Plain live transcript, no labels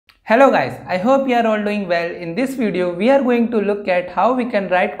Hello guys, I hope you are all doing well. In this video, we are going to look at how we can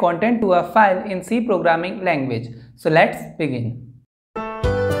write content to a file in C programming language. So let's begin.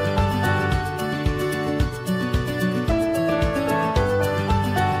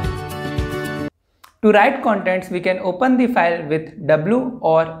 To write contents, we can open the file with W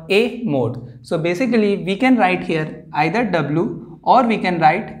or A mode. So basically, we can write here either W or we can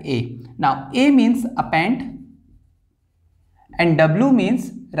write A. Now A means append and W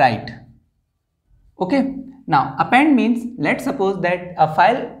means write. Okay, now append means, let's suppose that a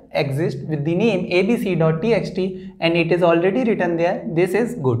file exists with the name abc.txt and it is already written there. This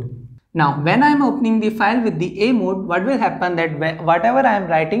is good. Now when I am opening the file with the A mode, what will happen that whatever I am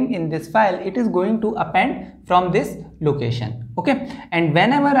writing in this file, it is going to append from this location. Okay, and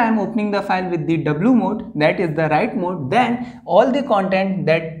whenever I am opening the file with the W mode, that is the write mode, then all the content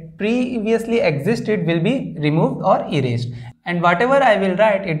that previously existed will be removed or erased, and whatever I will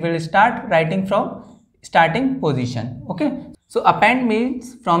write, it will start writing from starting position. Okay, so append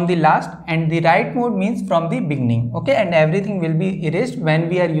means from the last and the write mode means from the beginning. Okay, and everything will be erased when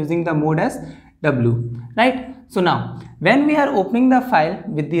we are using the mode as W, right? So now when we are opening the file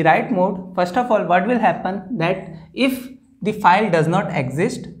with the write mode, first of all, what will happen that if the file does not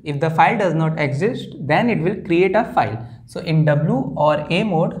exist, then it will create a file. So in W or A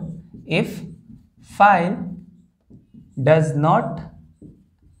mode, if file does not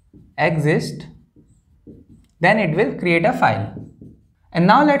exist, then it will create a file. And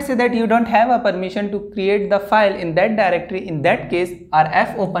now let's say that you don't have a permission to create the file in that directory. In that case, our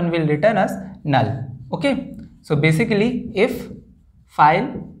fopen will return us null. Okay, so basically if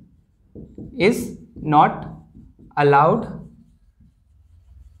file is not allowed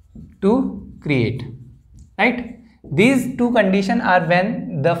to create, right? These two conditions are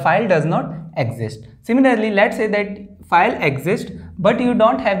when the file does not exist. Similarly, let's say that file exists but you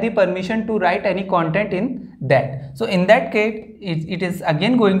don't have the permission to write any content in that. So in that case, it is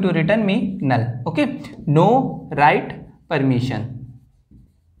again going to return me null. Okay, no write permission.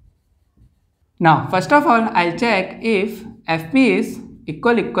 Now first of all, I'll check if fp is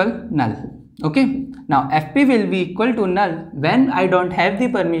equal null. Okay, now fp will be equal to null when I don't have the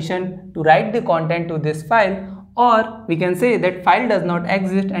permission to write the content to this file, or we can say that file does not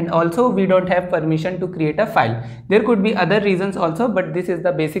exist and also we don't have permission to create a file. There could be other reasons also, but this is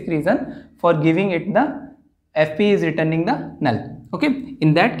the basic reason for giving it the fp is returning the null. Okay,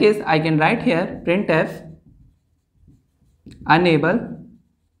 in that case I can write here printf unable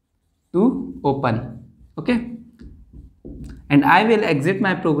to open. Okay, and I will exit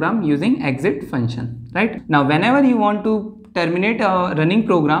my program using exit function. Right, now whenever you want to terminate a running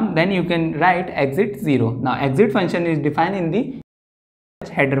program, then you can write exit 0. Now exit function is defined in the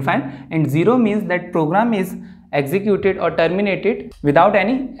header file, and 0 means that program is executed or terminated without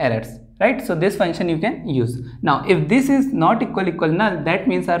any errors, right? So this function you can use. Now if this is not equal null, that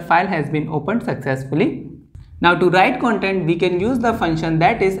means our file has been opened successfully. Now to write content, we can use the function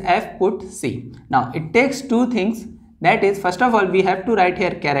that is fputc. Now it takes two things, that is, first of all, we have to write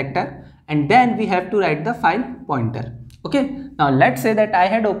here character and then we have to write the file pointer. Okay, now let's say that I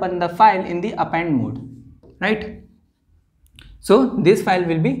had opened the file in the append mode, right? So this file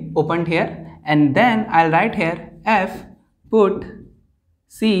will be opened here and then I'll write here fputc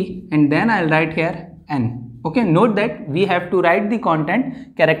and then I'll write here n. Okay, note that we have to write the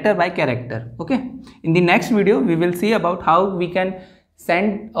content character by character. Okay, in the next video we will see about how we can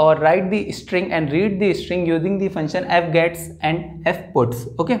send or write the string and read the string using the function fgets and fputs.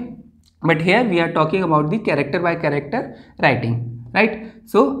 Okay, but here we are talking about the character by character writing, right?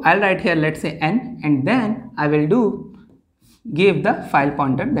 So I'll write here, let's say n, and then I will give the file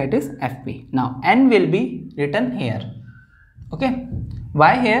pointer, that is fp. Now n will be written here. Okay,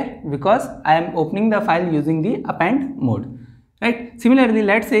 why here? Because I am opening the file using the append mode, right? Similarly,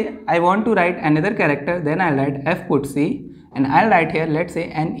 let's say I want to write another character, then I'll write fputc and I'll write here, let's say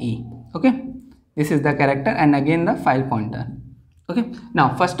ne. Okay, this is the character and again the file pointer. Okay,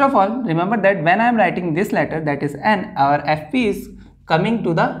 now first of all, remember that when I am writing this letter, that is n, our fp is coming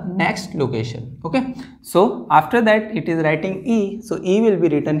to the next location. Okay, so after that it is writing e, so e will be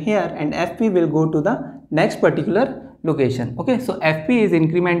written here and fp will go to the next particular location. Okay, so fp is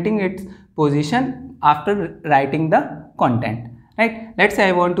incrementing its position after writing the content, right? Let's say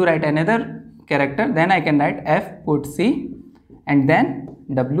I want to write another character, then I can write fputc and then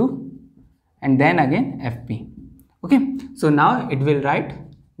w and then again fp. Okay, so now it will write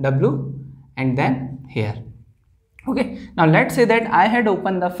w and then here. Okay, now let's say that I had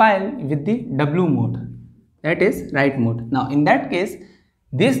opened the file with the w mode, that is write mode. Now in that case,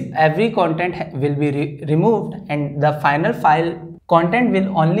 this every content will be removed and the final file content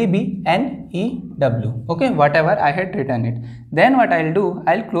will only be NEW, okay, whatever I had written it. Then what I'll do,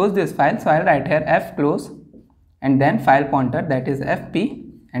 I'll close this file. So I'll write here fclose and then file pointer, that is fp,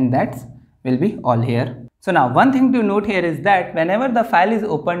 and that will be all here. So now one thing to note here is that whenever the file is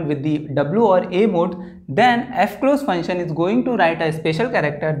opened with the W or A mode, then fclose function is going to write a special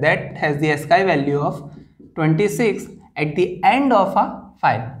character that has the ASCII value of 26 at the end of a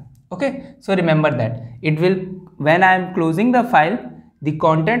file. Okay, so remember that it will, when I am closing the file, the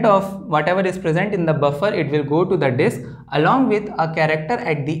content of whatever is present in the buffer, it will go to the disk along with a character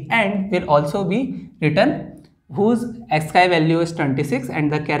at the end will also be written whose ASCII value is 26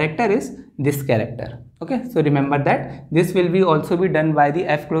 and the character is this character. Okay, so remember that this will be also be done by the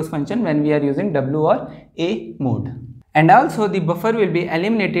fclose function when we are using W or A mode. And also the buffer will be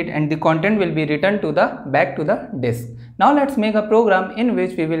eliminated and the content will be returned to the back to the disk. Now let's make a program in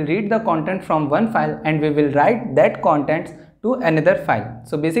which we will read the content from one file and we will write that content to another file.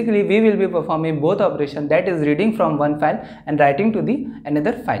 So basically we will be performing both operations, that is reading from one file and writing to the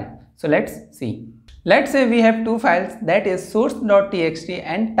another file. So let's see. Let's say we have two files, that is source.txt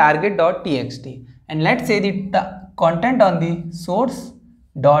and target.txt, and let's say the content on the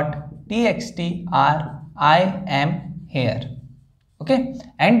source.txt are I am here, okay,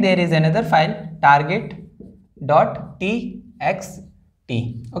 and there is another file target.txt,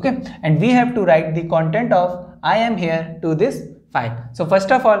 okay, and we have to write the content of I am here to this file. So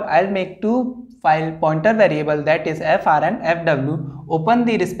first of all, I'll make two file pointer variable, that is fr and fw, open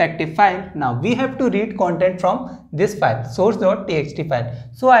the respective file. Now we have to read content from this file, source.txt file.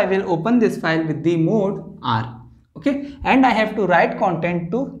 So I will open this file with the mode R, okay, and I have to write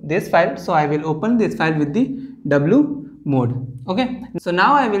content to this file. So I will open this file with the W mode, okay. So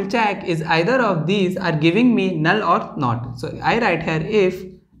now I will check is either of these are giving me null or not. So I write here if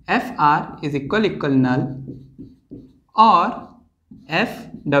fr is equal null or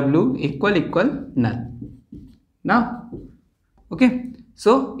fw equal null. Now, okay,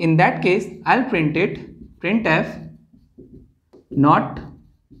 so in that case I'll print it, printf not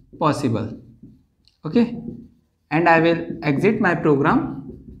possible, okay, and I will exit my program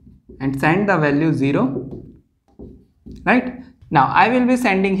and send the value 0, right. Now I will be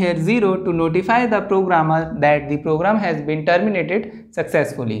sending here 0 to notify the programmer that the program has been terminated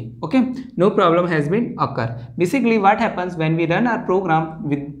successfully, okay, no problem has been occurred. Basically what happens when we run our program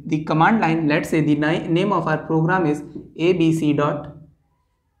with the command line, let's say the name of our program is abc.c,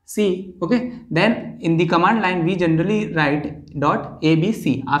 okay, then in the command line we generally write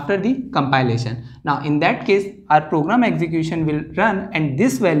 .abc after the compilation. Now in that case our program execution will run and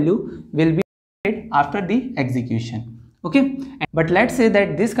this value will be after the execution, okay. But let's say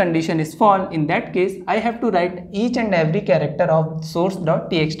that this condition is false. In that case I have to write each and every character of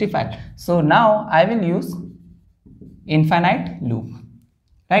source.txt file. So now I will use infinite loop,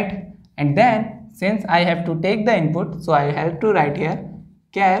 right, and then since I have to take the input, so I have to write here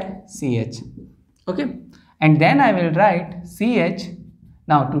char ch, okay, and then I will write ch.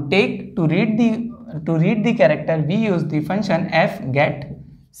 Now to read the character we use the function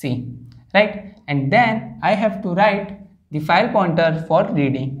fgetc, right, and then I have to write the file pointer for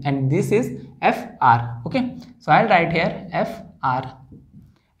reading, and this is fr, okay. So I'll write here fr,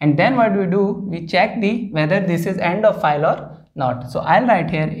 and then what we do, we check whether this is end of file or not. So I'll write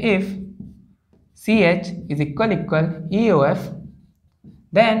here if ch is equal eof,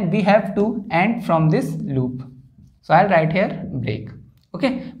 then we have to end from this loop. So I'll write here break,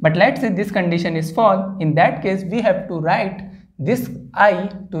 okay. But let's say this condition is false. In that case we have to write this I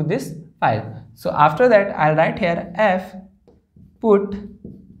to this file. So after that I'll write here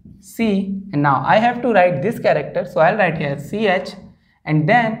fputc, and now I have to write this character. So I'll write here ch, and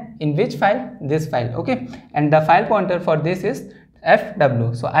then in which file, this file, okay, and the file pointer for this is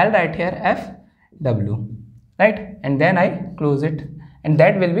fw. So I'll write here fw, right, and then I close it, and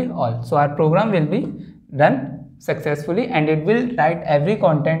that will be all. So our program will be run successfully and it will write every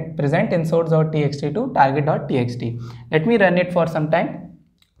content present in source.txt to target.txt. Let me run it for some time.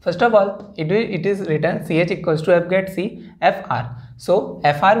 First of all, it is written ch equals to fgetc fr. So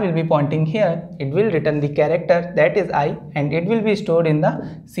fr will be pointing here. It will return the character, that is I, and it will be stored in the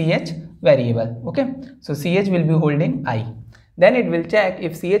ch variable, okay. So ch will be holding I. Then it will check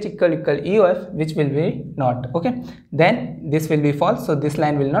if ch equal eof, which will be not, okay. Then this will be false, so this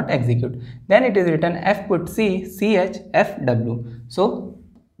line will not execute. Then it is written fputc ch fw. So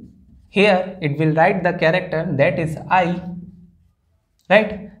here it will write the character, that is I,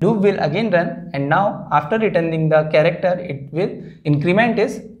 right. Loop will again run, and now after returning the character it will increment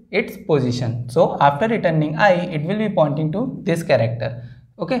its position. So after returning I, it will be pointing to this character,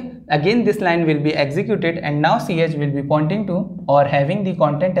 Okay, again this line will be executed, and now ch will be pointing to or having the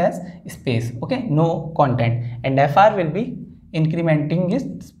content as space. Okay, no content, and fr will be incrementing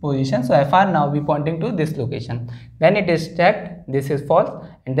its position. So fr now be pointing to this location. Then it is checked, this is false,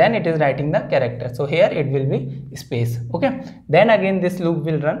 and then it is writing the character. So here it will be space. Okay, then again this loop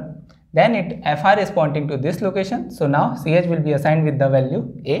will run. Then fr is pointing to this location. So now ch will be assigned with the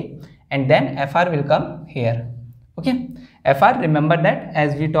value a, and then fr will come here. Okay, fr, remember that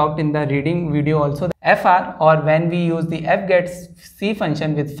as we talked in the reading video also, fr, or when we use the fgetC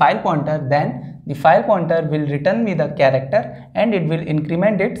function with file pointer, then the file pointer will return me the character and it will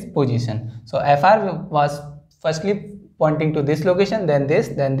increment its position. So fr was firstly pointing to this location, then this,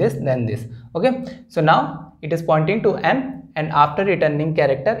 then this, then this. Okay, so now it is pointing to m, and after returning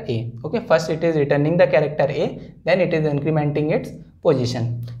character a. Okay, first it is returning the character a, then it is incrementing its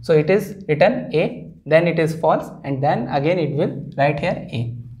position. So it is return a, then it is false, and then again it will write here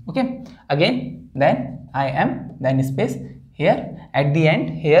a. Okay, again then I am, then space, here at the end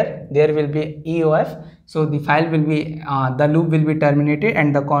here there will be EOF. So the file will be the loop will be terminated,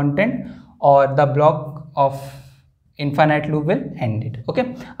 and the content or the block of infinite loop will end it.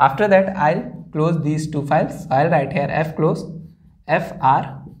 Okay, after that I'll close these two files. I'll write here fclose fr,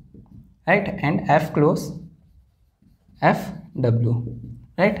 right, and fclose fw,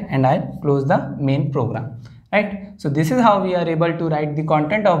 right, and I'll close the main program, right. So this is how we are able to write the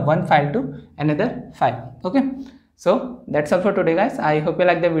content of one file to another file. Okay, so that's all for today, guys. I hope you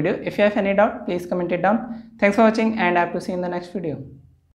like the video. If you have any doubt, please comment it down. Thanks for watching, and I have to see you in the next video.